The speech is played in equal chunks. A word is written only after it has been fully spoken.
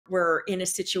we're in a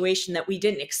situation that we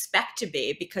didn't expect to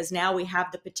be, because now we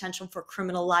have the potential for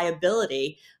criminal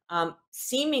liability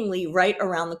seemingly right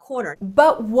around the corner.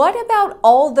 But what about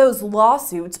all those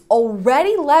lawsuits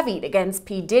already levied against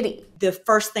P. Diddy? The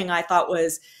first thing I thought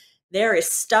was, there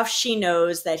is stuff she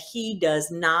knows that he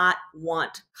does not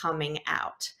want coming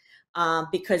out,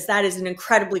 because that is an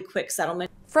incredibly quick settlement.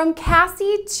 From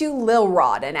Cassie to Lil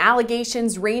Rod and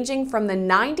allegations ranging from the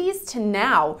 90s to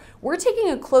now, we're taking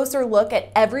a closer look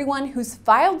at everyone who's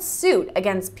filed suit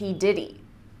against P. Diddy.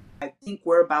 I think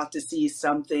we're about to see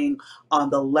something on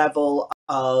the level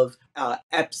of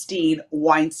Epstein,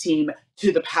 Weinstein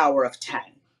to the power of 10.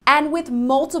 And with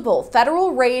multiple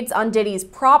federal raids on Diddy's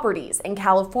properties in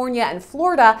California and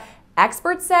Florida,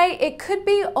 experts say it could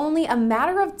be only a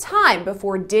matter of time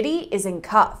before Diddy is in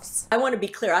cuffs. I want to be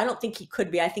clear, I don't think he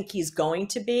could be. I think he's going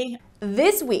to be.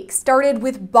 This week started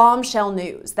with bombshell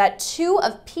news that 2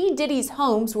 of P. Diddy's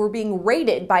homes were being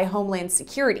raided by Homeland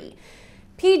Security.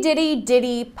 P. Diddy,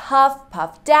 Diddy, Puff,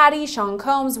 Puff Daddy, Sean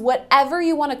Combs, whatever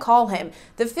you want to call him,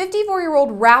 the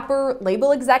 54-year-old rapper,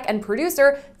 label exec, and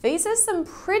producer faces some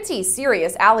pretty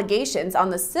serious allegations on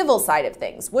the civil side of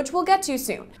things, which we'll get to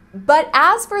soon. But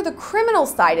as for the criminal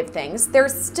side of things,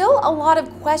 there's still a lot of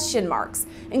question marks,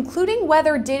 including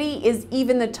whether Diddy is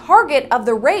even the target of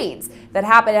the raids that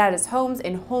happened at his homes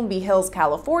in Holmby Hills,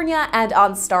 California, and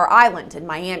on Star Island in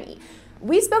Miami.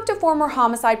 We spoke to former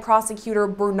homicide prosecutor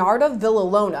Bernarda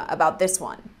Villalona about this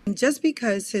one. Just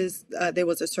because there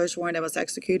was a search warrant that was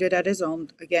executed at his home,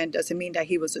 again, doesn't mean that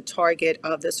he was a target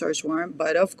of the search warrant.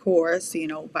 But of course,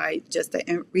 by just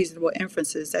the reasonable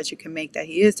inferences that you can make that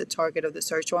he is the target of the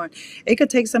search warrant, it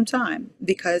could take some time.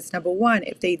 Because number one,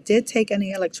 if they did take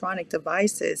any electronic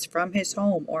devices from his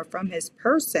home or from his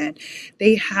person,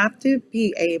 they have to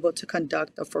be able to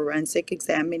conduct a forensic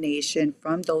examination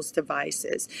from those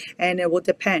devices. And it will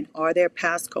depend, are there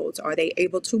passcodes? Are they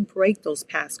able to break those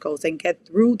passcodes and get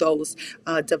through those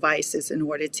devices in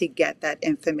order to get that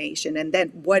information? And then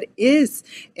what is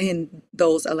in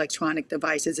those electronic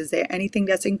devices? Is there anything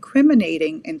that's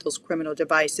incriminating in those criminal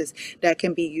devices that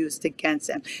can be used against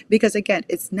them? Because again,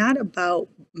 it's not about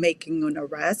making an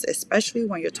arrest, especially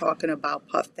when you're talking about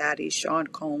Puff Daddy, Sean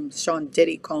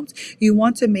Diddy Combs. You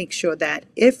want to make sure that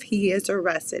if he is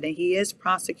arrested and he is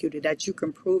prosecuted, that you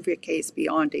can prove your case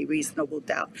beyond a reasonable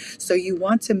doubt. So you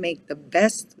want to make the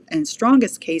best and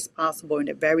strongest case possible in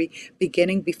the very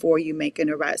beginning before you make an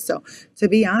arrest. So to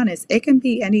be honest, it can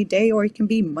be any day or it can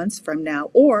be months from now,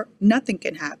 or nothing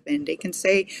can happen. They can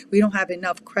say we don't have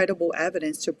enough credible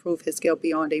evidence to prove his guilt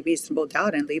beyond a reasonable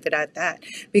doubt and leave it at that.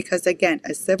 Because again,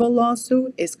 a civil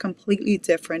lawsuit is completely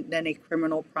different than a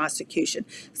criminal prosecution.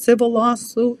 Civil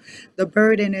lawsuit, the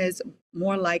burden is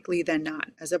more likely than not,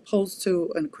 as opposed to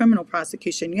a criminal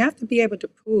prosecution. You have to be able to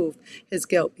prove his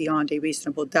guilt beyond a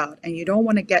reasonable doubt, and you don't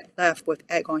want to get left with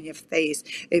egg on your face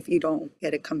if you don't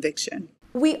get a conviction.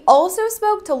 We also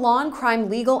spoke to Law&Crime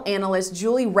legal analyst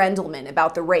Julie Rendelman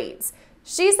about the raids.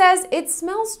 She says it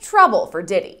smells trouble for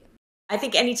Diddy. I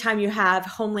think anytime you have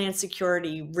Homeland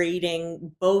Security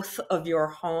raiding both of your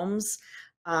homes,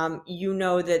 you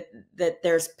know that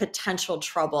there's potential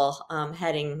trouble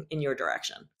heading in your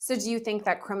direction. So do you think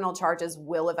that criminal charges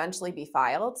will eventually be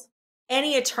filed?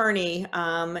 Any attorney,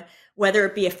 whether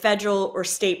it be a federal or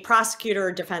state prosecutor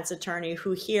or defense attorney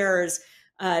who hears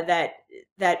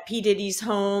that P. Diddy's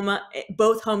home,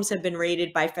 both homes have been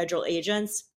raided by federal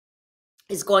agents,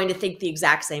 is going to think the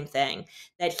exact same thing,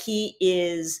 that he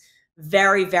is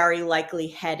very, very likely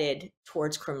headed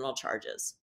towards criminal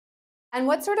charges. And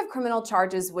what sort of criminal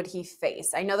charges would he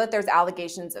face? I know that there's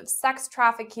allegations of sex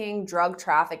trafficking, drug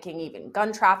trafficking, even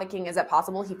gun trafficking. Is it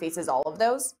possible he faces all of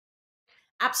those?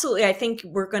 Absolutely. I think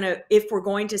if we're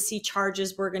going to see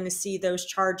charges, we're going to see those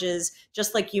charges,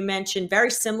 just like you mentioned,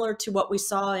 very similar to what we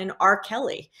saw in R.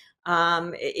 Kelly.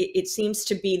 It seems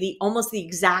to be almost the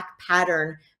exact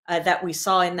pattern that we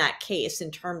saw in that case,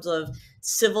 in terms of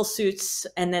civil suits,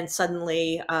 and then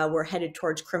suddenly we're headed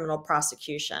towards criminal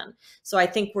prosecution. So I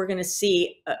think we're going to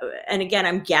see, and again,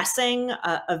 I'm guessing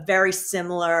a very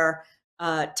similar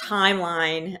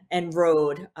timeline and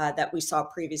road that we saw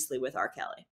previously with R.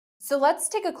 Kelly. So let's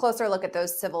take a closer look at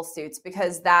those civil suits,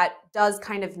 because that does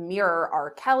kind of mirror R.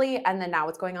 Kelly and then now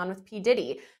what's going on with P.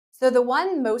 Diddy. So the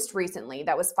one most recently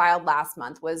that was filed last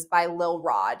month was by Lil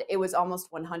Rod. It was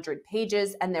almost 100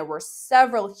 pages, and there were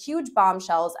several huge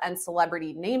bombshells and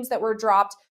celebrity names that were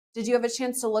dropped. Did you have a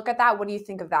chance to look at that? What do you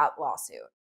think of that lawsuit?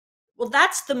 Well,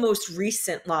 that's the most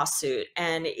recent lawsuit,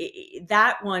 and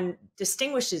that one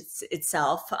distinguishes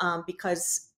itself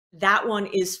because that one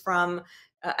is from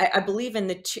I believe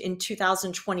in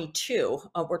 2022,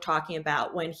 we're talking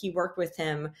about, when he worked with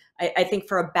him, I think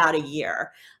for about a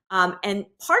year. And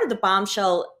part of the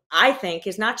bombshell, I think,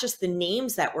 is not just the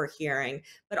names that we're hearing,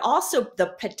 but also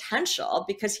the potential,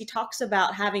 because he talks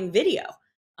about having video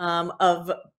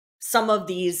of some of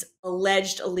these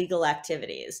alleged illegal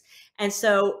activities. And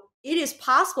so it is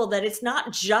possible that it's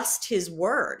not just his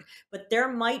word, but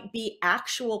there might be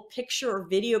actual picture or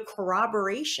video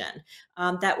corroboration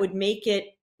that would make it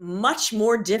much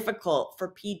more difficult for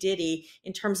P. Diddy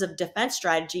in terms of defense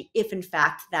strategy, if in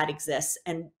fact that exists,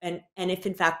 and if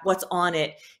in fact what's on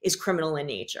it is criminal in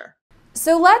nature.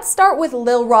 So let's start with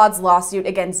Lil Rod's lawsuit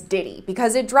against Diddy,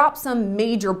 because it dropped some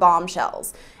major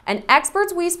bombshells. And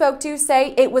experts we spoke to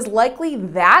say it was likely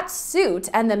that suit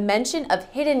and the mention of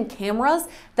hidden cameras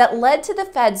that led to the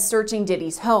feds searching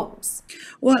Diddy's homes.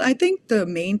 Well, I think the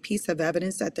main piece of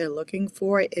evidence that they're looking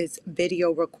for is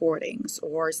video recordings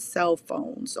or cell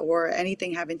phones or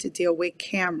anything having to deal with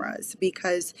cameras,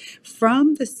 because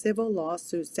from the civil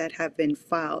lawsuits that have been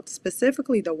filed,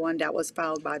 specifically the one that was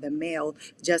filed by the Mail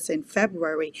just in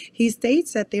February, he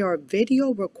states that there are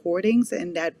video recordings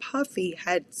and that Puffy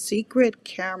had secret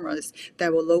cameras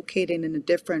that were located in the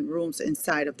different rooms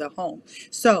inside of the home.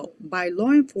 So by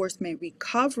law enforcement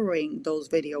recovering those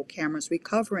video cameras,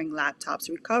 recovering laptops,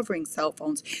 recovering cell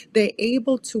phones, they're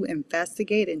able to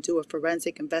investigate and do a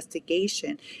forensic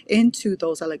investigation into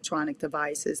those electronic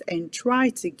devices and try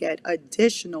to get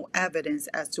additional evidence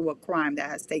as to a crime that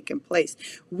has taken place,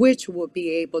 which will be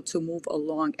able to move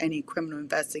along any criminal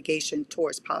investigation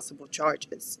towards possible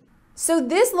charges. So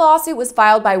this lawsuit was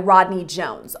filed by Rodney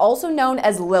Jones, also known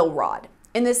as Lil Rod.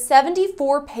 In the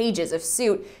 74 pages of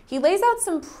suit, he lays out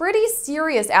some pretty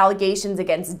serious allegations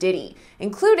against Diddy,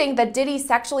 including that Diddy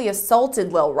sexually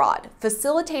assaulted Lil Rod,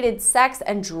 facilitated sex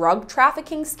and drug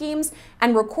trafficking schemes,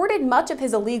 and recorded much of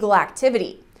his illegal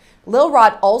activity. Lil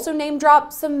Rod also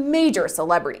name-dropped some major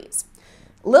celebrities.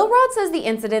 Lil Rod says the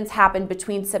incidents happened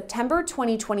between September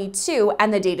 2022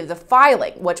 and the date of the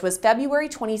filing, which was February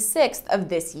 26th of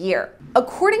this year.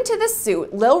 According to the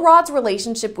suit, Lil Rod's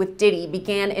relationship with Diddy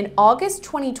began in August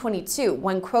 2022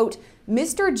 when, quote,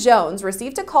 Mr. Jones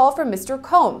received a call from Mr.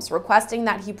 Combs requesting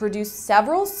that he produce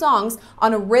several songs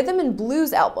on a rhythm and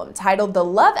blues album titled The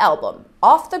Love Album,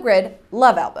 Off the Grid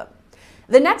Love Album.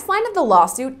 The next line of the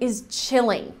lawsuit is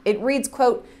chilling. It reads,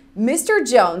 quote, Mr.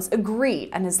 Jones agreed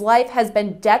and his life has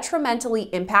been detrimentally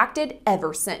impacted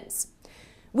ever since.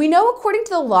 We know, according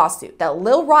to the lawsuit, that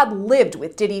Lil Rod lived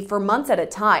with Diddy for months at a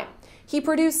time. He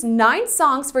produced 9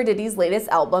 songs for Diddy's latest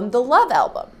album, The Love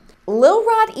Album. Lil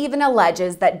Rod even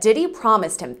alleges that Diddy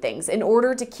promised him things in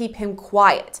order to keep him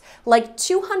quiet, like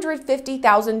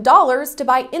 $250,000 to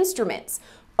buy instruments,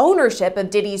 ownership of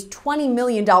Diddy's $20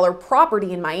 million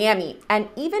property in Miami, and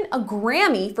even a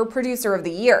Grammy for Producer of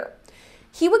the Year.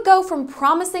 He would go from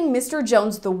promising Mr.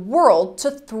 Jones the world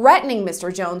to threatening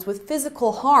Mr. Jones with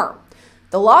physical harm.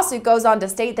 The lawsuit goes on to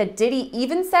state that Diddy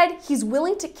even said he's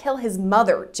willing to kill his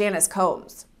mother, Janice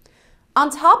Combs. On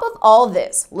top of all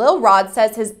this, Lil Rod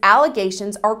says his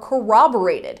allegations are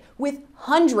corroborated with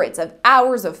hundreds of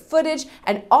hours of footage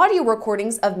and audio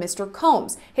recordings of Mr.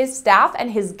 Combs, his staff,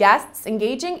 and his guests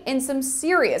engaging in some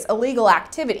serious illegal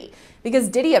activity, because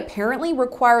Diddy apparently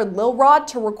required Lil Rod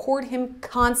to record him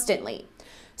constantly.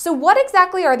 So what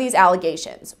exactly are these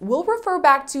allegations? We'll refer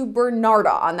back to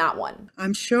Bernarda on that one.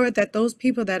 I'm sure that those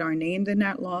people that are named in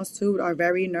that lawsuit are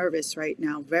very nervous right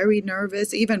now, very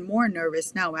nervous, even more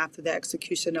nervous now after the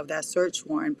execution of that search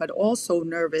warrant, but also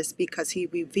nervous because he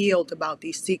revealed about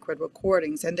these secret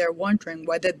recordings, and they're wondering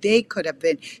whether they could have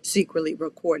been secretly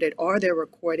recorded. Are there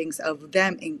recordings of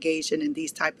them engaging in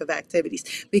these type of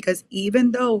activities? Because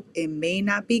even though it may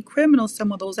not be criminal,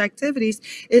 some of those activities,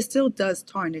 it still does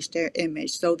tarnish their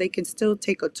image. So they can still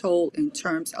take a toll in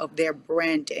terms of their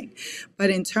branding.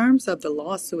 But in terms of the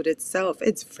lawsuit itself,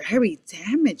 it's very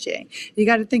damaging. You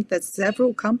got to think that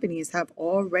several companies have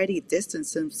already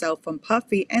distanced themselves from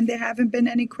Puffy, and there haven't been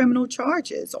any criminal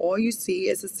charges. All you see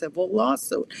is a civil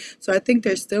lawsuit. So I think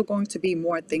there's still going to be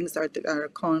more things that are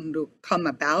going to come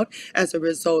about as a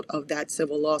result of that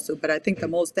civil lawsuit. But I think the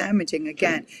most damaging,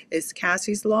 again, is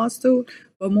Cassie's lawsuit.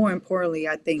 But more importantly,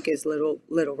 I think is Lil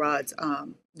Rod's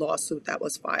lawsuit that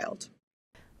was filed.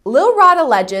 Lil Rod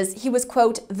alleges he was,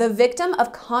 quote, the victim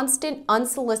of constant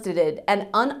unsolicited and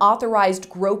unauthorized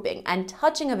groping and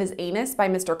touching of his anus by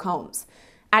Mr. Combs.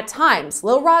 At times,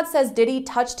 Lil Rod says Diddy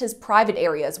touched his private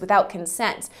areas without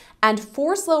consent and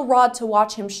forced Lil Rod to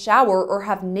watch him shower or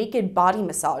have naked body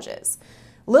massages.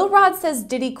 Lil Rod says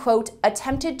Diddy, quote,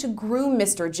 attempted to groom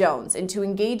Mr. Jones into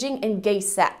engaging in gay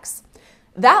sex.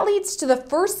 That leads to the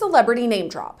first celebrity name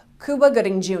drop, Cuba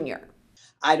Gooding Jr.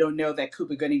 I don't know that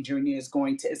Cuba Gooding Jr. is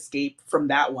going to escape from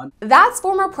that one. That's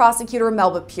former prosecutor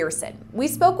Melba Pearson. We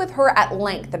spoke with her at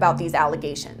length about these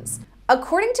allegations.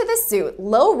 According to the suit,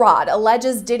 Lil Rod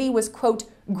alleges Diddy was, quote,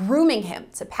 grooming him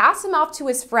to pass him off to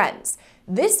his friends.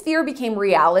 This fear became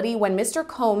reality when Mr.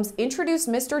 Combs introduced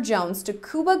Mr. Jones to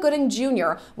Cuba Gooding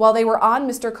Jr. while they were on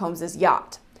Mr. Combs'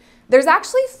 yacht. There's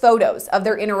actually photos of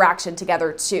their interaction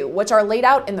together too, which are laid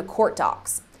out in the court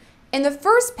docs. In the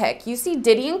first pic, you see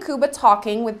Diddy and Cuba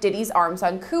talking with Diddy's arms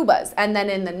on Cuba's, and then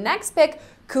in the next pic,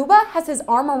 Cuba has his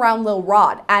arm around Lil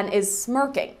Rod and is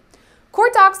smirking.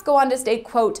 Court docs go on to state,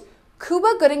 quote,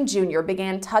 Cuba Gooding Jr.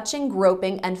 began touching,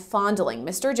 groping, and fondling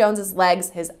Mr. Jones's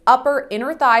legs, his upper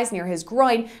inner thighs near his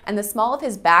groin, and the small of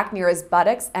his back near his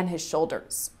buttocks and his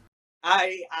shoulders.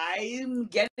 I'm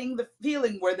getting the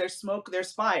feeling where there's smoke,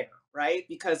 there's fire, right?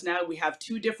 Because now we have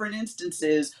two different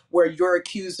instances where you're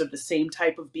accused of the same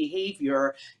type of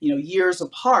behavior, years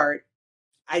apart.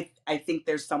 I think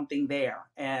there's something there.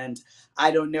 And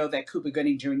I don't know that Cuba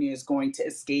Gooding Jr. is going to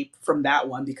escape from that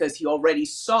one, because he already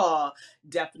saw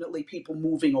definitely people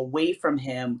moving away from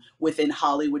him within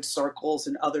Hollywood circles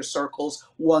and other circles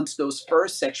once those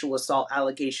first sexual assault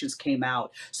allegations came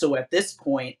out. So at this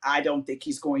point, I don't think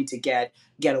he's going to get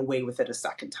away with it a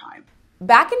second time.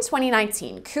 Back in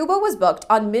 2019, Cuba was booked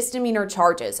on misdemeanor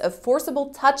charges of forcible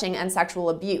touching and sexual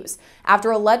abuse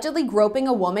after allegedly groping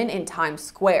a woman in Times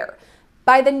Square.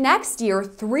 By the next year,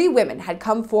 3 women had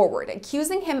come forward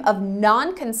accusing him of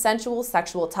non-consensual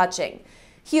sexual touching.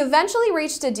 He eventually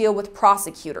reached a deal with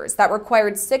prosecutors that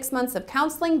required 6 months of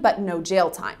counseling but no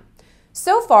jail time.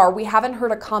 So far, we haven't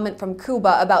heard a comment from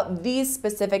Cuba about these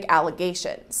specific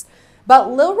allegations.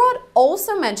 But Lil Rod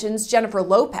also mentions Jennifer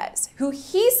Lopez, who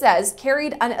he says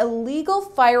carried an illegal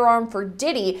firearm for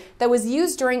Diddy that was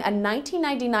used during a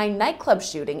 1999 nightclub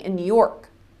shooting in New York.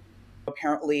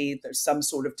 Apparently, there's some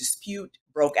sort of dispute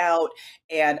broke out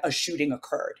and a shooting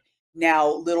occurred. Now,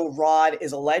 Lil Rod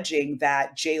is alleging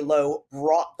that J-Lo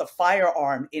brought the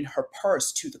firearm in her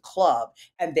purse to the club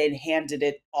and then handed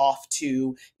it off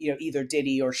to, either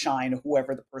Diddy or Shine, or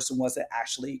whoever the person was that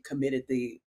actually committed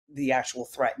the actual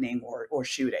threatening or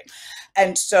shooting.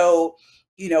 And so,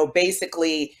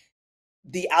 basically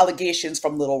the allegations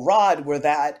from Lil Rod were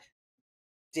that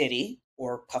Diddy,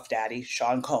 or Puff Daddy,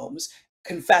 Sean Combs,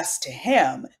 confessed to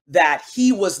him that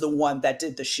he was the one that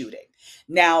did the shooting.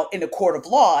 Now, in a court of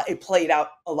law, it played out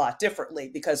a lot differently,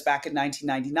 because back in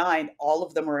 1999, all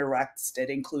of them were arrested,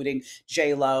 including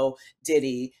J-Lo,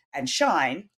 Diddy, and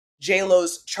Shine.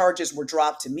 J-Lo's charges were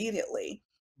dropped immediately,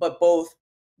 but both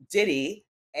Diddy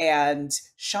and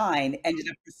Shine ended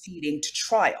up proceeding to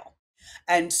trial.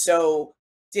 And so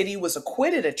Diddy was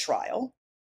acquitted at trial.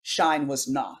 Shine was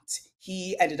not.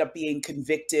 He ended up being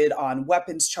convicted on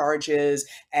weapons charges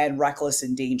and reckless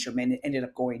endangerment, and ended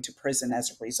up going to prison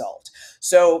as a result.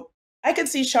 So I could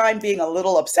see Shine being a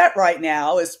little upset right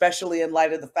now, especially in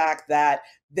light of the fact that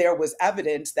there was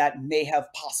evidence that may have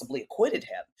possibly acquitted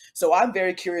him. So I'm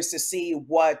very curious to see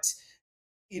what,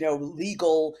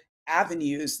 legal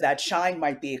avenues that Shine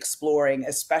might be exploring,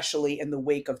 especially in the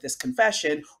wake of this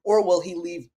confession. Or will he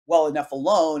leave well enough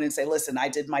alone and say, listen, I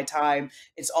did my time,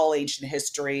 it's all ancient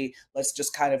history, let's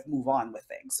just kind of move on with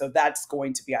things. So that's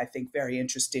going to be, I think, very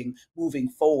interesting moving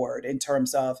forward in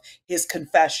terms of his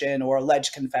confession or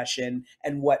alleged confession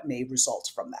and what may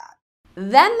result from that.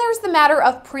 Then there's the matter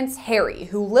of Prince Harry,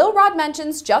 who Lil Rod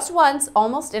mentions just once,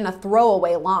 almost in a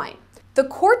throwaway line. The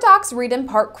court docs read in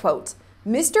part, quote,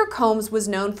 Mr. Combs was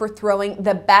known for throwing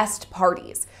the best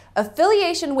parties.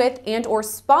 Affiliation with and/or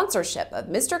sponsorship of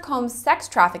Mr. Combs' sex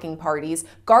trafficking parties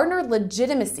garnered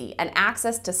legitimacy and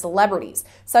access to celebrities,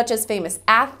 such as famous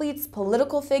athletes,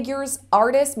 political figures,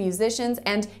 artists, musicians,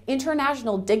 and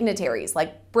international dignitaries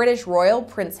like British royal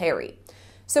Prince Harry.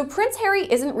 So Prince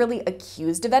Harry isn't really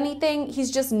accused of anything, he's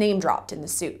just name-dropped in the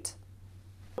suit.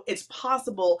 It's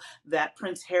possible that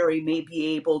Prince Harry may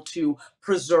be able to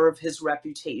preserve his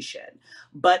reputation.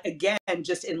 But again,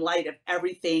 just in light of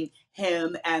everything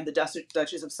him and the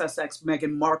Duchess of Sussex,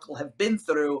 Meghan Markle, have been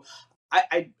through,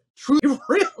 I truly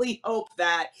really hope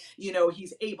that,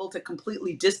 he's able to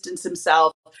completely distance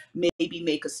himself, maybe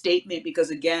make a statement, because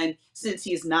again, since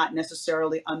he's not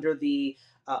necessarily under the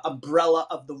umbrella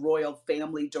of the royal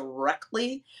family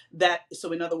directly,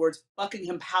 so in other words,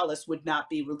 Buckingham Palace would not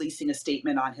be releasing a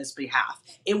statement on his behalf.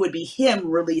 It would be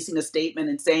him releasing a statement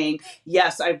and saying,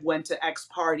 yes, I went to X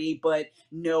party, but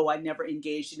no, I never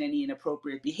engaged in any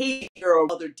inappropriate behavior, or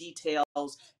other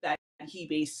details that he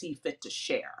may see fit to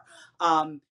share.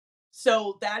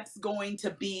 So that's going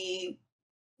to be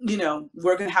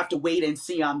we're going to have to wait and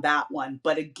see on that one.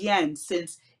 But again,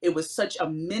 since it was such a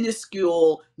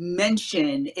minuscule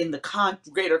mention in the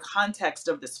greater context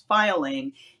of this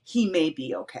filing, he may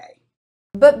be okay.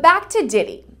 But back to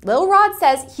Diddy. Lil Rod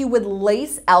says he would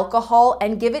lace alcohol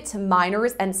and give it to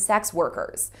minors and sex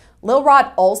workers. Lil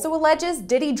Rod also alleges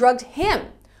Diddy drugged him.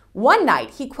 One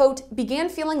night, he, quote, began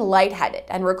feeling lightheaded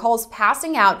and recalls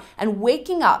passing out and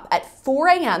waking up at 4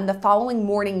 a.m. the following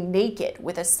morning naked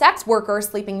with a sex worker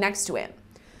sleeping next to him.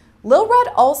 Lil Rod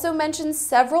also mentions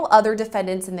several other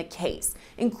defendants in the case,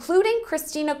 including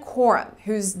Christina Coram,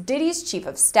 who's Diddy's chief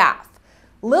of staff.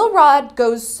 Lil Rod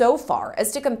goes so far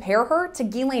as to compare her to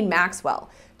Ghislaine Maxwell,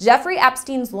 Jeffrey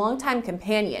Epstein's longtime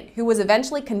companion, who was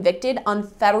eventually convicted on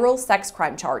federal sex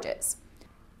crime charges.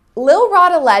 Lil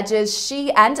Rod alleges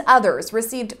she and others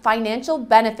received financial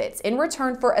benefits in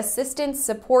return for assistance,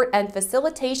 support, and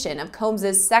facilitation of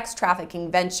Combs' sex trafficking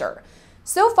venture.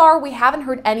 So far, we haven't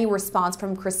heard any response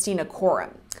from Christina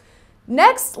Coram.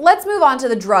 Next, let's move on to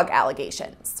the drug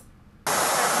allegations.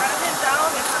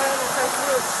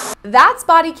 That's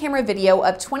body camera video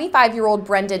of 25-year-old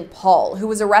Brendan Paul, who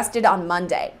was arrested on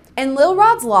Monday. In Lil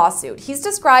Rod's lawsuit, he's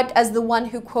described as the one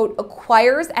who, quote,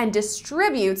 acquires and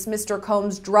distributes Mr.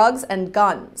 Combs' drugs and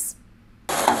guns.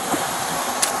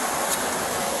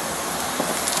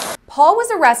 Paul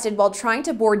was arrested while trying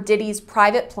to board Diddy's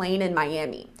private plane in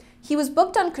Miami. He was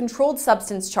booked on controlled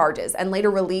substance charges and later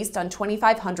released on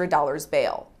 $2,500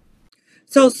 bail.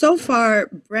 So far,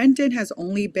 Brendan has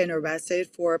only been arrested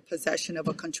for possession of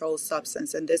a controlled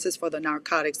substance, and this is for the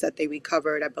narcotics that they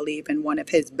recovered, I believe, in one of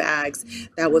his bags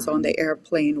that was on the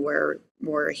airplane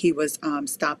where he was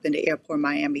stopped in the airport,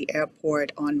 Miami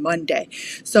airport, on Monday.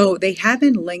 So they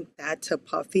haven't linked that to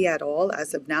Puffy at all.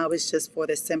 As of now, it's just for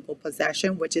the simple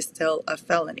possession, which is still a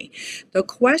felony. The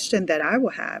question that I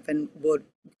will have, and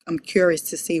I'm curious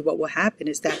to see what will happen,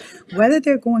 is that whether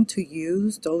they're going to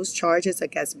use those charges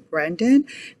against Brendan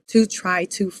to try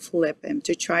to flip him,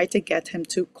 to try to get him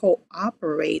to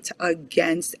cooperate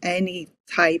against any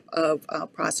type of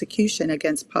prosecution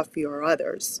against Puffy or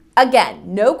others. Again,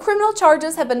 no criminal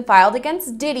charges have been filed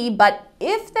against Diddy, but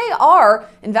if they are,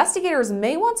 investigators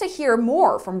may want to hear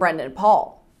more from Brendan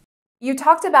Paul. You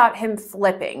talked about him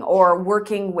flipping or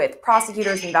working with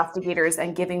prosecutors, investigators,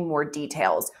 and giving more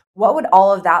details. What would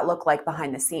all of that look like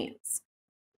behind the scenes?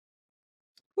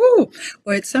 Ooh,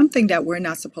 well, it's something that we're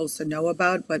not supposed to know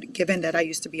about, but given that I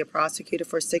used to be a prosecutor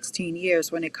for 16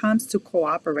 years, when it comes to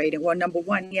cooperating, well, number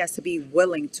one, he has to be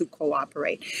willing to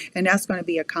cooperate. And that's going to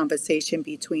be a conversation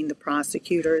between the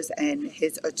prosecutors and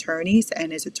his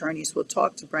attorneys will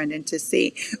talk to Brendan to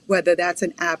see whether that's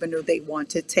an avenue they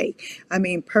want to take. I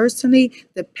mean, personally,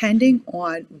 depending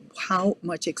on how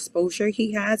much exposure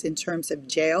he has in terms of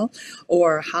jail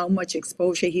or how much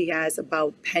exposure he has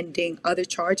about pending other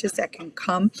charges that can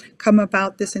come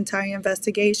about this entire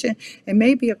investigation, it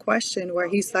may be a question where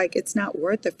he's like, it's not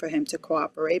worth it for him to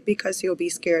cooperate because he'll be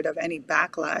scared of any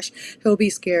backlash. He'll be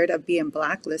scared of being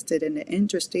blacklisted in the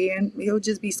industry, and he'll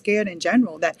just be scared in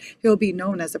general that he'll be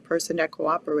known as a person that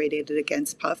cooperated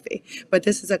against Puffy. But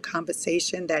this is a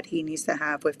conversation that he needs to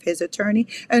have with his attorney,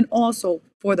 and also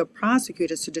for the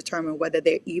prosecutors to determine whether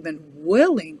they're even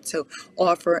willing to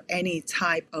offer any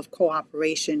type of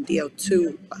cooperation deal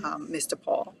to Mr.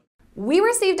 Paul. We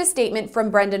received a statement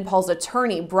from Brendan Paul's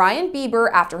attorney, Brian Bieber,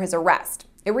 after his arrest.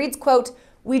 It reads, quote,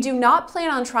 "We do not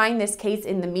plan on trying this case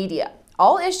in the media.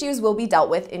 All issues will be dealt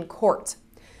with in court."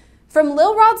 From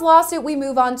Lil Rod's lawsuit, we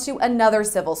move on to another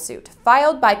civil suit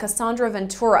filed by Casandra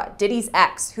Ventura, Diddy's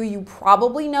ex, who you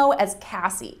probably know as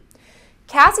Cassie.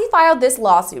 Cassie filed this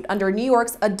lawsuit under New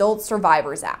York's Adult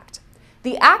Survivors Act.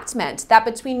 The act meant that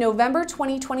between November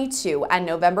 2022 and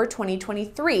November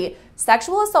 2023,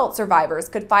 sexual assault survivors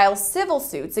could file civil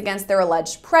suits against their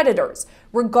alleged predators,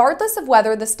 regardless of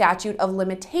whether the statute of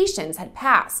limitations had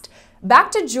passed.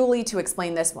 Back to Julie to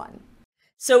explain this one.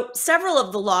 So several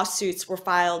of the lawsuits were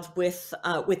filed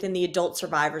within the Adult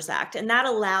Survivors Act, and that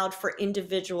allowed for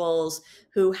individuals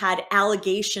who had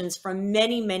allegations from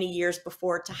many, many years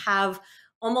before to have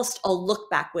almost a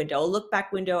look-back window. A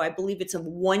look-back window, I believe it's of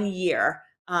 1 year,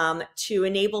 to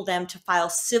enable them to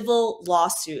file civil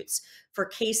lawsuits for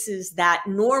cases that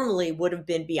normally would have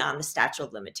been beyond the statute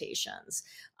of limitations.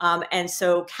 And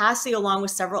so Cassie, along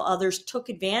with several others, took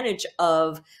advantage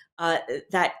of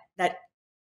that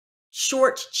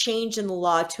short change in the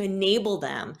law to enable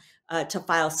them to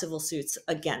file civil suits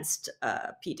against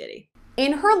P. Diddy.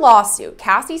 In her lawsuit,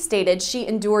 Cassie stated she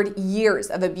endured years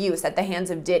of abuse at the hands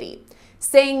of Diddy,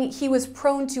 saying he was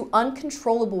prone to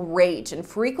uncontrollable rage and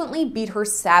frequently beat her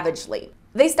savagely.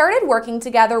 They started working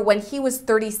together when he was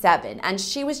 37 and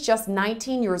she was just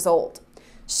 19 years old.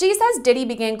 She says Diddy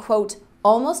began, quote,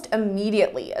 almost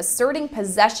immediately asserting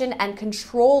possession and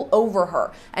control over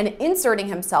her and inserting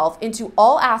himself into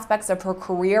all aspects of her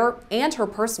career and her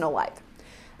personal life.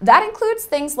 That includes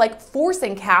things like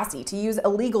forcing Cassie to use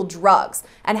illegal drugs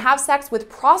and have sex with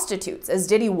prostitutes as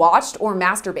Diddy watched or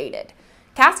masturbated.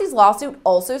 Cassie's lawsuit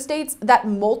also states that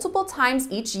multiple times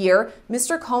each year,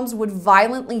 Mr. Combs would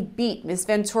violently beat Ms.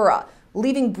 Ventura,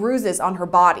 leaving bruises on her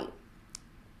body.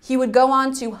 He would go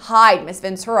on to hide Ms.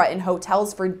 Ventura in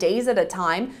hotels for days at a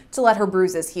time to let her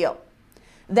bruises heal.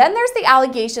 Then there's the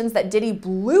allegations that Diddy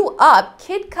blew up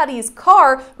Kid Cudi's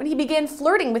car when he began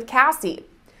flirting with Cassie.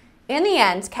 In the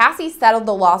end, Cassie settled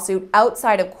the lawsuit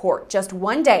outside of court just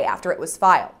one day after it was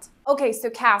filed. Okay, so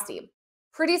Cassie,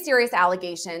 pretty serious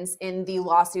allegations in the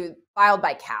lawsuit filed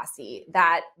by Cassie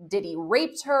that Diddy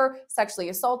raped her, sexually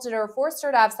assaulted her, forced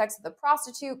her to have sex with a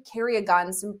prostitute, carry a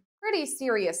gun, some pretty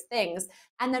serious things.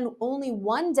 And then only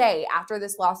one day after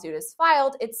this lawsuit is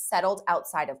filed, it's settled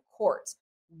outside of court.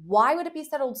 Why would it be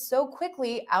settled so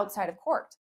quickly outside of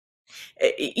court?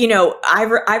 You know,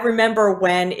 I remember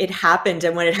when it happened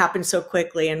and when it happened so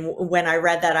quickly. And when I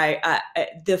read that,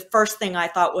 the first thing I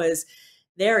thought was,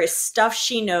 there is stuff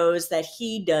she knows that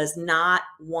he does not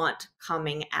want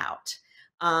coming out,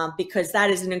 because that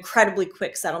is an incredibly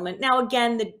quick settlement. Now,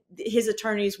 again, his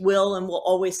attorneys will and will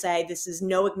always say this is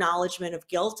no acknowledgement of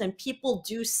guilt, and people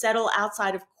do settle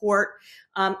outside of court,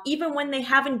 even when they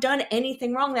haven't done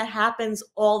anything wrong. That happens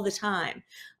all the time.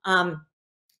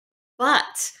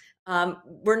 But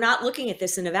we're not looking at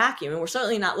this in a vacuum, and we're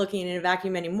certainly not looking in a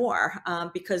vacuum anymore,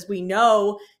 because we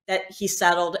know that he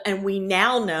settled, and we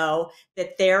now know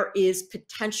that there is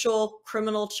potential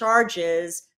criminal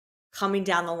charges coming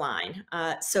down the line.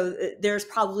 So there's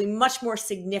probably much more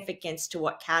significance to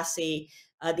what Cassie,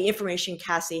 the information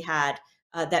Cassie had,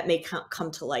 that may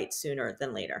come to light sooner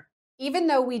than later. Even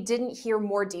though we didn't hear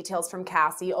more details from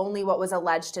Cassie, only what was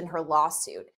alleged in her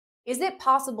lawsuit, is it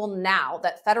possible now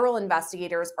that federal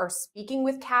investigators are speaking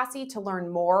with Cassie to learn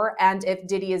more, and if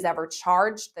Diddy is ever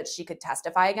charged, that she could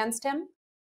testify against him?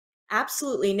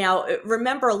 Absolutely. Now,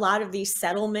 remember, a lot of these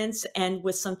settlements end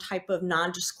with some type of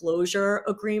non-disclosure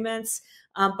agreements,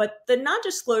 but the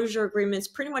non-disclosure agreements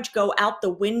pretty much go out the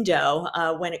window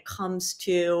when it comes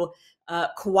to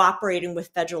cooperating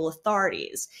with federal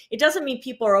authorities. It doesn't mean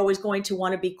people are always going to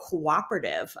want to be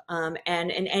cooperative, and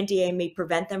an NDA may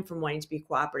prevent them from wanting to be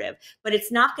cooperative, but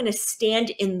it's not going to stand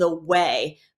in the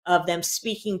way of them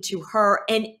speaking to her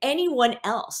and anyone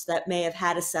else that may have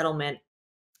had a settlement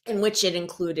in which it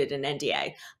included an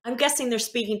NDA. I'm guessing they're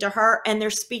speaking to her, and they're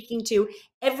speaking to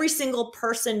every single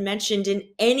person mentioned in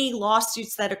any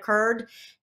lawsuits that occurred,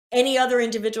 any other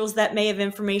individuals that may have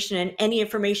information, and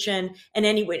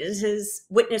any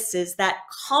witnesses that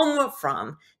come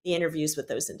from the interviews with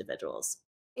those individuals.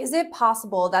 Is it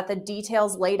possible that the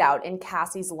details laid out in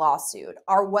Cassie's lawsuit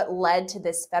are what led to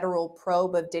this federal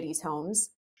probe of Diddy's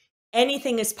homes?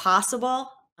 Anything is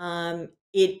possible.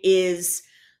 It is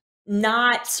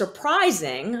not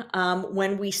surprising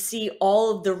when we see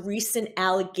all of the recent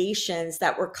allegations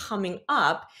that were coming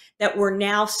up, that we're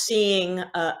now seeing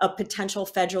a potential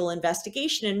federal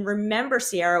investigation. And remember,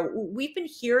 Sierra, we've been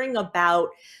hearing about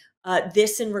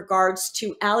this in regards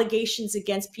to allegations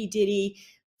against P. Diddy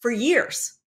for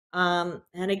years. And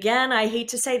again, I hate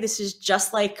to say this is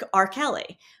just like R.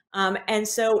 Kelly. And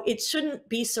so it shouldn't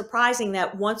be surprising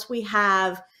that once we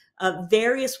have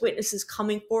various witnesses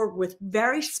coming forward with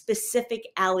very specific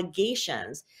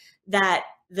allegations, that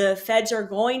the feds are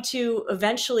going to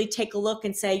eventually take a look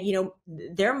and say, you know,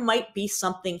 there might be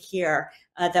something here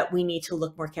that we need to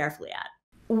look more carefully at.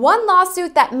 One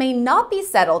lawsuit that may not be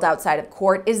settled outside of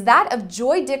court is that of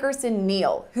Joy Dickerson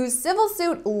Neal, whose civil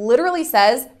suit literally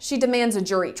says she demands a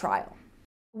jury trial.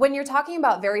 When you're talking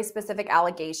about very specific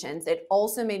allegations, it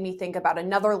also made me think about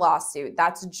another lawsuit.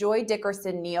 That's Joy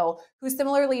Dickerson Neal, who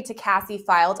similarly to Cassie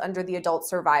filed under the Adult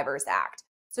Survivors Act.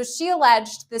 So she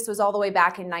alleged, this was all the way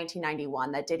back in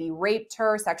 1991, that Diddy raped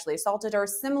her, sexually assaulted her,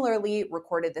 similarly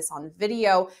recorded this on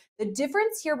video. The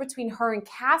difference here between her and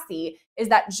Cassie is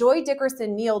that Joy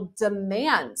Dickerson Neal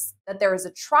demands that there is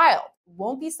a trial,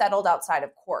 won't be settled outside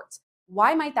of court.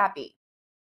 Why might that be?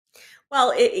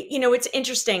 Well, it's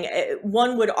interesting.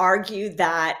 One would argue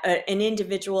that an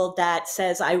individual that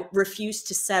says, I refuse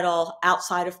to settle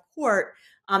outside of court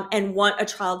and want a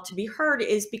trial to be heard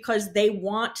is because they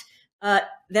want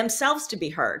themselves to be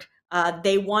heard.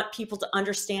 They want people to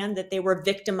understand that they were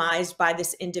victimized by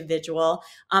this individual,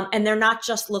 and they're not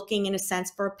just looking, in a sense,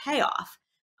 for a payoff.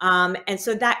 And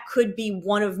so that could be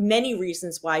one of many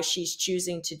reasons why she's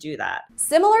choosing to do that.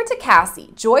 Similar to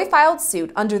Cassie, Joy filed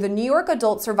suit under the New York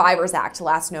Adult Survivors Act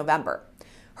last November.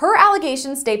 Her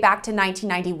allegations date back to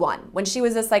 1991, when she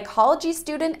was a psychology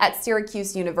student at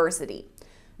Syracuse University.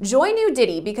 Joy knew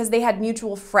Diddy because they had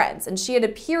mutual friends, and she had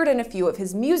appeared in a few of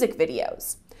his music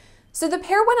videos. So the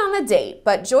pair went on a date,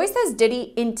 but Joy says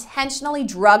Diddy intentionally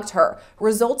drugged her,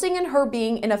 resulting in her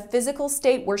being in a physical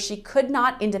state where she could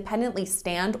not independently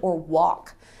stand or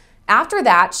walk. After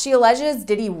that, she alleges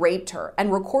Diddy raped her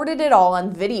and recorded it all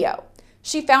on video.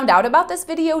 She found out about this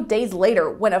video days later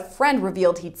when a friend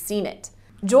revealed he'd seen it.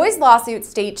 Joy's lawsuit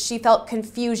states she felt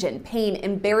confusion, pain,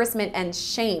 embarrassment, and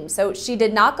shame, so she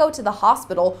did not go to the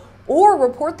hospital or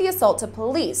report the assault to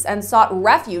police and sought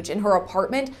refuge in her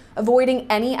apartment, avoiding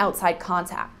any outside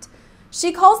contact.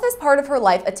 She calls this part of her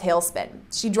life a tailspin.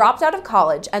 She dropped out of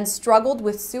college and struggled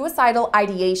with suicidal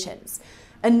ideations,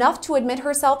 enough to admit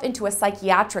herself into a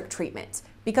psychiatric treatment.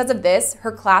 Because of this,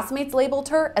 her classmates labeled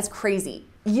her as crazy.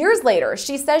 Years later,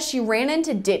 she says she ran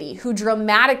into Diddy, who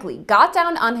dramatically got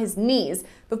down on his knees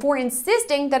before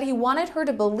insisting that he wanted her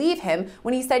to believe him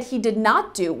when he said he did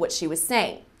not do what she was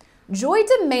saying. Joy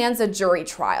demands a jury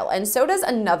trial, and so does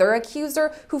another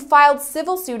accuser who filed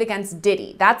civil suit against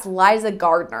Diddy. That's Liza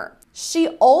Gardner. She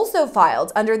also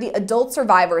filed under the Adult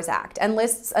Survivors Act and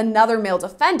lists another male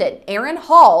defendant, Aaron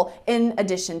Hall, in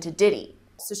addition to Diddy.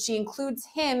 So she includes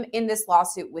him in this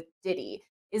lawsuit with Diddy.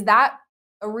 Is that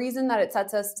a reason that it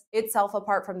sets itself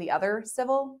apart from the other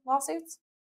civil lawsuits?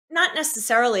 Not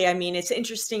necessarily. I mean, it's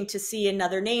interesting to see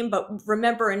another name, but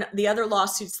remember in the other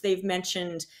lawsuits they've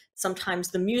mentioned sometimes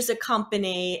the music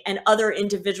company and other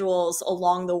individuals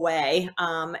along the way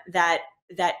that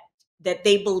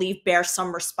they believe bear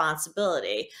some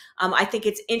responsibility. I think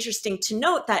it's interesting to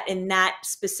note that in that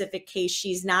specific case,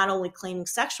 she's not only claiming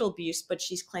sexual abuse, but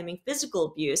she's claiming physical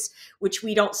abuse, which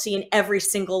we don't see in every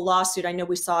single lawsuit. I know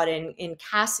we saw it in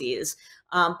Cassie's,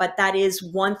 but that is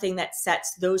one thing that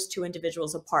sets those two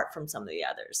individuals apart from some of the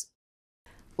others.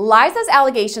 Liza's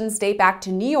allegations date back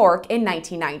to New York in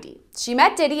 1990. She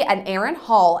met Diddy and Aaron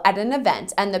Hall at an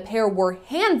event, and the pair were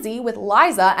handsy with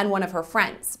Liza and one of her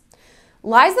friends.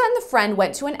 Liza and the friend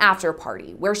went to an after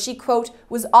party where she, quote,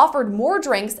 was offered more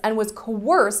drinks and was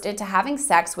coerced into having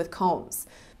sex with Combs.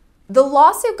 The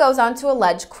lawsuit goes on to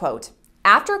allege, quote,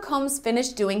 after Combs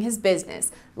finished doing his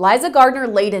business, Liza Gardner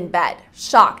laid in bed,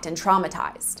 shocked and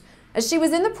traumatized. As she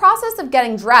was in the process of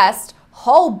getting dressed,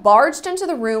 Hall barged into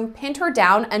the room, pinned her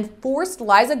down, and forced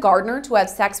Liza Gardner to have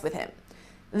sex with him.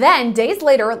 Then, days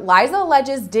later, Liza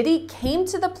alleges Diddy came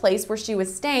to the place where she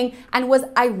was staying and was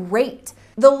irate.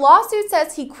 The lawsuit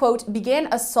says he, quote, began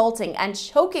assaulting and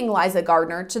choking Liza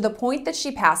Gardner to the point that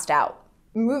she passed out.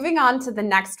 Moving on to the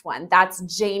next one, that's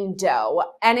Jane Doe,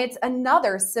 and it's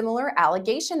another similar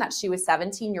allegation that she was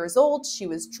 17 years old, she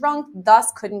was drunk,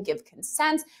 thus couldn't give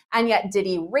consent, and yet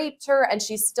Diddy raped her, and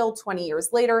she's still 20 years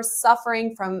later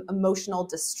suffering from emotional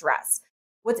distress.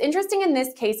 What's interesting in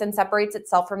this case and separates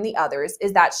itself from the others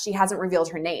is that she hasn't revealed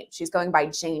her name. She's going by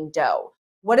Jane Doe.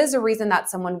 What is a reason that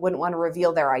someone wouldn't want to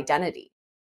reveal their identity?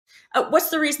 What's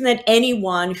the reason that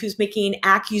anyone who's making an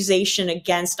accusation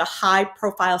against a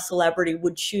high-profile celebrity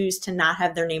would choose to not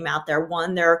have their name out there?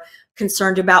 One, they're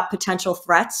concerned about potential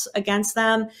threats against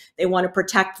them. They want to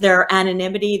protect their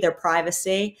anonymity, their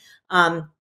privacy.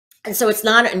 And so it's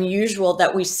not unusual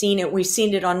that we've seen it. We've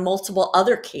seen it on multiple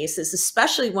other cases,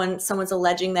 especially when someone's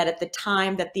alleging that at the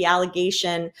time that the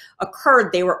allegation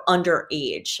occurred, they were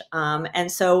underage.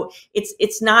 And so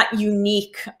it's not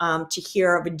unique to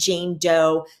hear of a Jane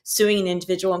Doe suing an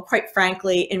individual. And quite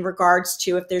frankly, in regards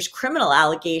to if there's criminal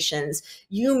allegations,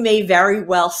 you may very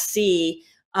well see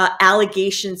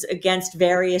allegations against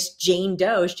various Jane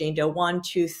Does, Jane Doe 1,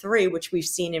 2, 3, which we've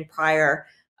seen in prior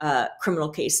criminal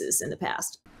cases in the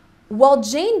past. While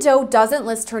Jane Doe doesn't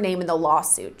list her name in the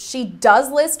lawsuit, she does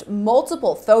list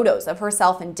multiple photos of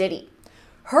herself and Diddy.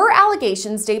 Her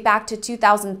allegations date back to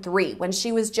 2003 when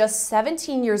she was just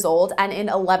 17 years old and in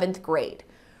 11th grade.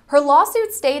 Her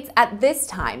lawsuit states at this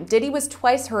time, Diddy was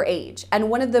twice her age and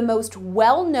one of the most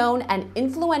well-known and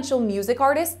influential music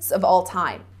artists of all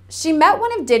time. She met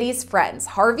one of Diddy's friends,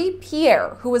 Harvey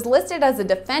Pierre, who was listed as a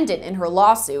defendant in her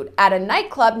lawsuit, at a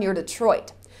nightclub near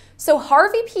Detroit. So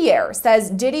Harvey Pierre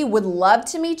says Diddy would love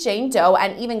to meet Jane Doe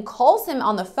and even calls him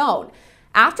on the phone.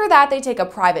 After that, they take a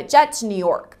private jet to New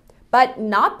York. But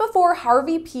not before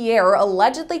Harvey Pierre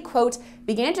allegedly, quote,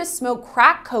 began to smoke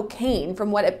crack cocaine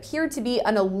from what appeared to be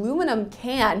an aluminum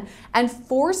can and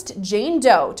forced Jane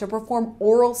Doe to perform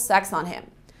oral sex on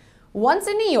him. Once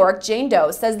in New York, Jane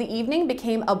Doe says the evening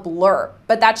became a blur,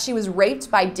 but that she was raped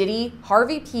by Diddy,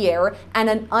 Harvey Pierre, and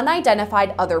an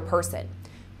unidentified other person.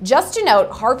 Just to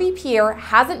note, Harvey Pierre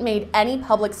hasn't made any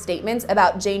public statements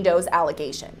about Jane Doe's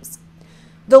allegations.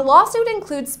 The lawsuit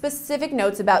includes specific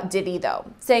notes about Diddy,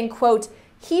 though, saying, quote,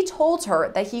 he told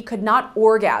her that he could not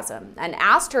orgasm and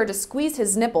asked her to squeeze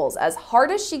his nipples as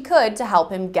hard as she could to help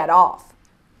him get off.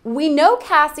 We know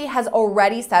Cassie has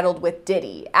already settled with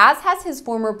Diddy, as has his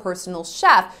former personal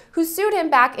chef, who sued him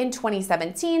back in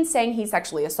 2017, saying he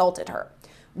sexually assaulted her.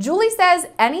 Julie says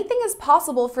anything is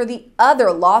possible for the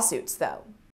other lawsuits, though.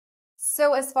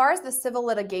 So as far as the civil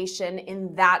litigation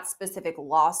in that specific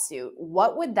lawsuit,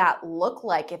 what would that look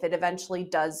like if it eventually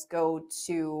does go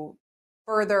to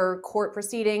further court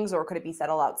proceedings, or could it be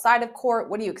settled outside of court?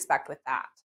 What do you expect with that?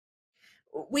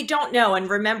 We don't know. And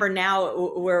remember, now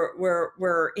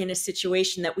we're in a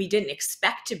situation that we didn't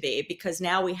expect to be, because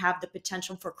now we have the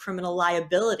potential for criminal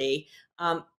liability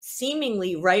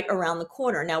seemingly right around the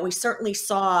corner. Now, we certainly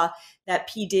saw that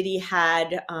P. Diddy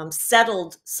had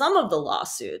settled some of the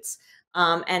lawsuits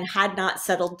and had not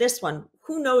settled this one.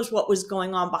 Who knows what was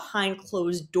going on behind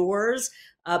closed doors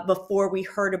before we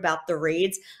heard about the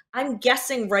raids. I'm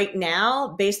guessing right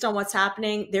now, based on what's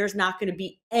happening, there's not going to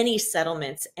be any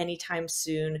settlements anytime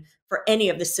soon for any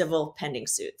of the civil pending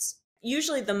suits.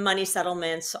 Usually the money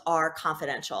settlements are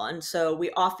confidential, and so we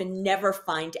often never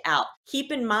find out.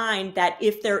 Keep in mind that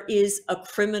if there is a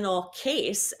criminal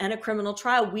case and a criminal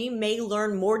trial, we may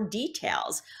learn more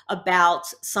details about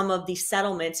some of the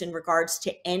settlements in regards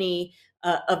to any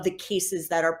of the cases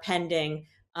that are pending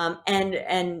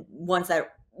and ones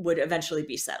that would eventually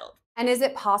be settled. And is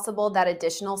it possible that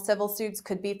additional civil suits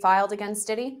could be filed against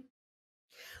Diddy?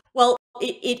 Well,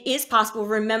 it is possible.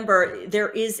 Remember, there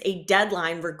is a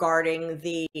deadline regarding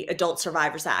the Adult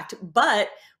Survivors Act, but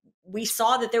we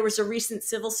saw that there was a recent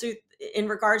civil suit in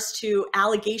regards to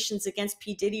allegations against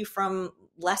P. Diddy from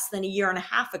less than a year and a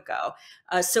half ago.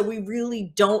 So we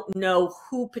really don't know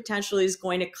who potentially is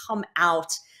going to come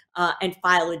out and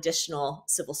file additional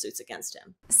civil suits against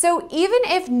him. So even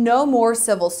if no more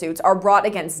civil suits are brought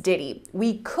against Diddy,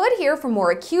 we could hear from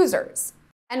more accusers.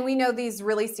 And we know these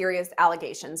really serious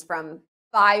allegations from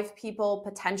 5 people,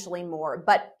 potentially more.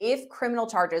 But if criminal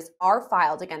charges are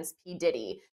filed against P.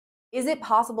 Diddy, is it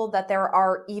possible that there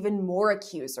are even more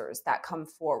accusers that come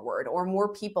forward, or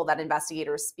more people that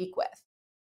investigators speak with?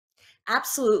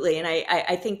 Absolutely. And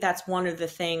I think that's one of the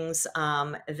things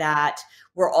that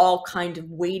we're all kind of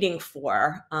waiting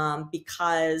for,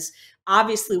 because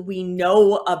obviously we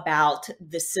know about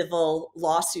the civil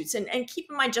lawsuits. And keep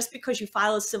in mind, just because you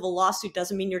file a civil lawsuit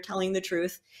doesn't mean you're telling the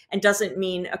truth and doesn't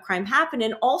mean a crime happened.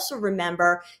 And also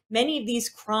remember, many of these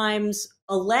crimes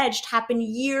alleged happened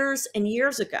years and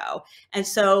years ago. And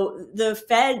so the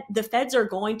feds are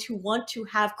going to want to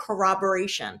have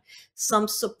corroboration, some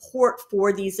support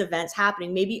for these events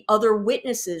happening, maybe other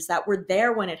witnesses that were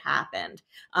there when it happened.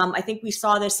 I think we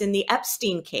saw this in the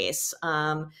Epstein case,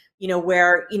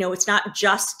 where, it's not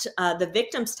just the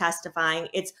victims testifying,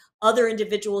 it's other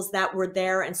individuals that were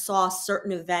there and saw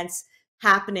certain events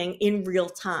happening in real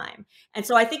time. And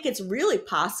so I think it's really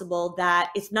possible that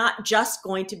it's not just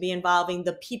going to be involving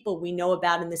the people we know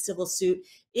about in the civil suit.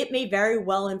 It may very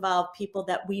well involve people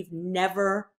that we've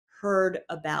never heard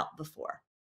about before.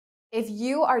 If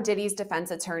you are Diddy's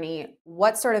defense attorney,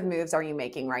 what sort of moves are you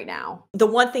making right now? The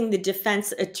one thing the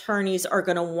defense attorneys are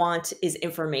going to want is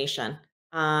information.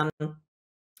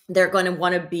 They're going to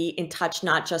want to be in touch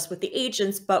not just with the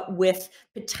agents, but with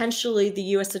potentially the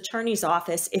U.S. Attorney's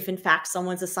Office if, in fact,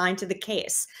 someone's assigned to the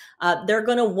case. They're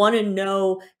going to want to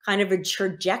know kind of a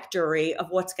trajectory of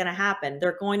what's going to happen.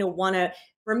 They're going to want to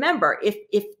remember,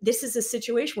 if this is a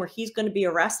situation where he's going to be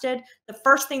arrested, the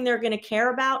first thing they're going to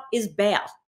care about is bail.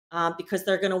 Because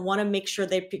they're going to want to make sure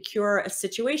they procure a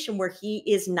situation where he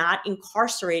is not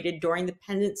incarcerated during the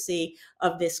pendency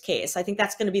of this case. I think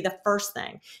that's going to be the first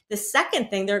thing. The second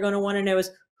thing they're going to want to know is,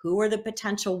 who are the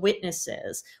potential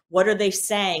witnesses? What are they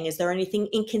saying? Is there anything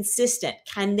inconsistent?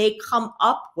 Can they come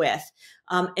up with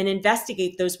and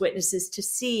investigate those witnesses to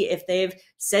see if they've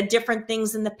said different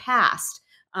things in the past?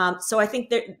 So I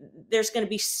think there's going to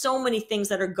be so many things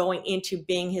that are going into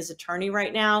being his attorney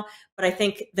right now. But I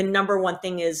think the number one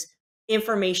thing is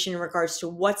information in regards to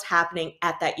what's happening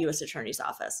at that U.S. Attorney's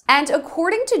Office. And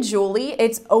according to Julie,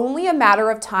 it's only a matter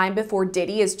of time before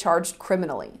Diddy is charged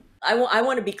criminally. I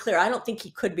want to be clear. I don't think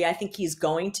he could be. I think he's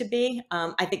going to be.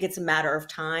 I think it's a matter of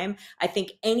time. I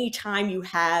think anytime you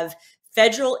have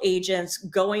federal agents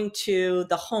going to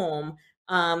the home,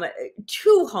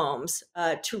 2 homes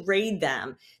to raid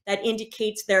them, that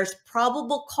indicates there's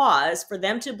probable cause for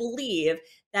them to believe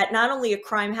that not only a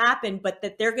crime happened, but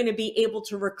that they're going to be able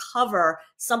to recover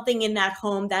something in that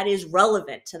home that is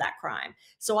relevant to that crime.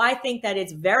 So I think that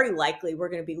it's very likely we're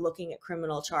going to be looking at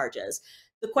criminal charges.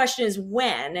 The question is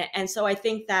when. And so I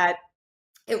think that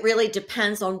it really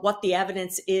depends on what the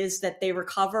evidence is that they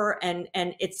recover and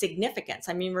its significance.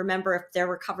 I mean, remember, if they're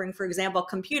recovering, for example, a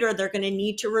computer, they're going to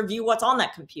need to review what's on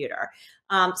that computer.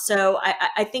 So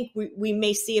I think we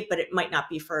may see it, but it might not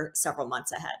be for several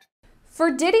months ahead.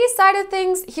 For Diddy's side of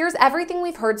things, here's everything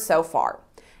we've heard so far.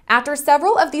 After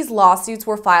several of these lawsuits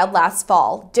were filed last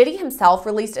fall, Diddy himself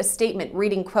released a statement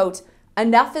reading, quote,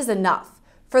 "Enough is enough.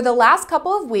 For the last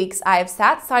couple of weeks, I have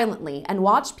sat silently and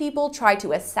watched people try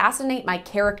to assassinate my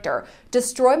character,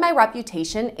 destroy my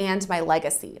reputation and my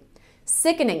legacy.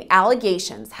 Sickening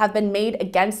allegations have been made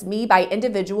against me by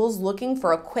individuals looking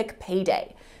for a quick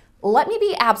payday. Let me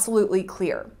be absolutely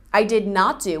clear. I did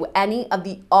not do any of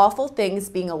the awful things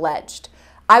being alleged.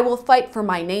 I will fight for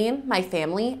my name, my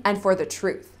family, and for the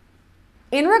truth."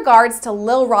 In regards to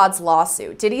Lil Rod's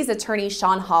lawsuit, Diddy's attorney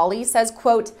Sean Hawley says,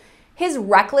 quote, "His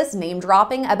reckless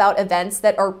name-dropping about events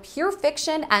that are pure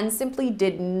fiction and simply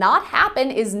did not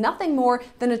happen is nothing more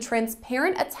than a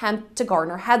transparent attempt to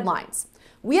garner headlines.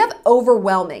 We have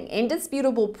overwhelming,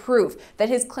 indisputable proof that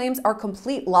his claims are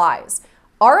complete lies.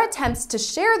 Our attempts to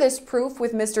share this proof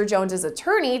with Mr. Jones's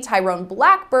attorney, Tyrone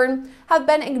Blackburn, have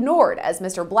been ignored as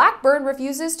Mr. Blackburn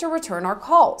refuses to return our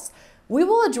calls. We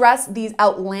will address these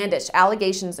outlandish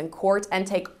allegations in court and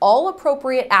take all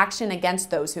appropriate action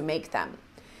against those who make them."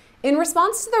 In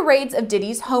response to the raids of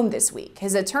Diddy's home this week,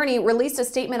 his attorney released a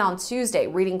statement on Tuesday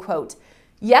reading, quote,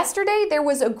 "Yesterday, there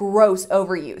was a gross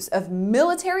overuse of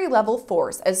military-level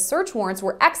force as search warrants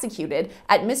were executed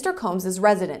at Mr. Combs's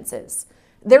residences.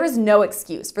 There is no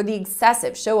excuse for the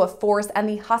excessive show of force and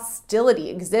the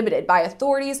hostility exhibited by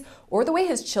authorities or the way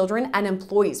his children and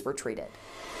employees were treated."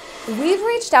 We've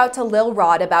reached out to Lil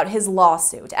Rod about his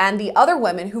lawsuit and the other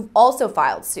women who've also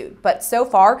filed suit, but so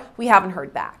far we haven't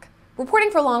heard back.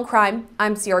 Reporting for Law&Crime,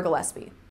 I'm Ciara Gillespie.